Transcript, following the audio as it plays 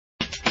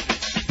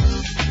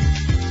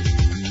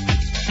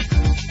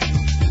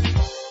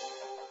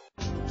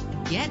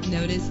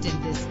noticed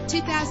in this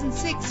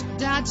 2006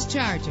 Dodge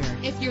Charger.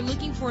 If you're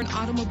looking for an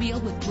automobile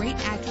with great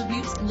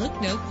attributes,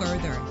 look no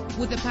further.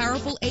 With a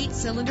powerful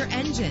 8-cylinder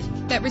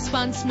engine that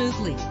responds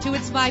smoothly to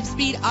its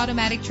 5-speed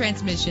automatic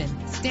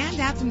transmission. Stand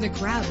out from the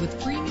crowd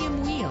with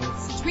premium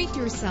wheels. Treat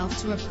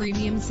yourself to a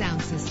premium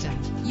sound system.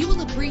 You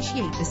will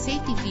appreciate the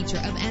safety feature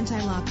of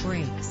anti-lock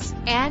brakes.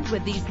 And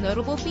with these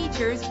notable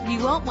features, you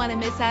won't want to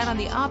miss out on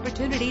the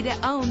opportunity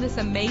to own this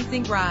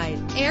amazing ride.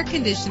 Air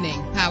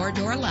conditioning, power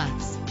door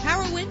locks,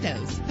 power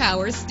windows,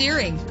 power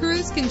steering,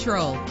 cruise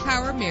control,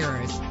 power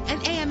mirrors, an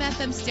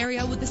AM/FM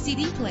stereo with a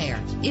CD player.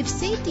 If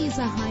safety is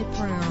a high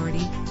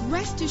priority,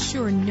 rest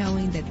assured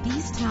knowing that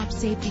these top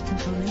safety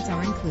components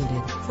are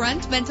included.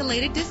 Front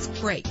ventilated disc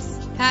brakes,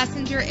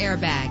 passenger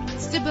airbag,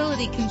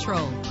 stability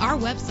control. Our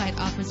website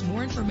offers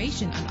more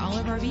information on all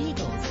of our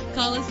vehicles.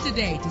 Call us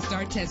today to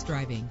start test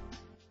driving.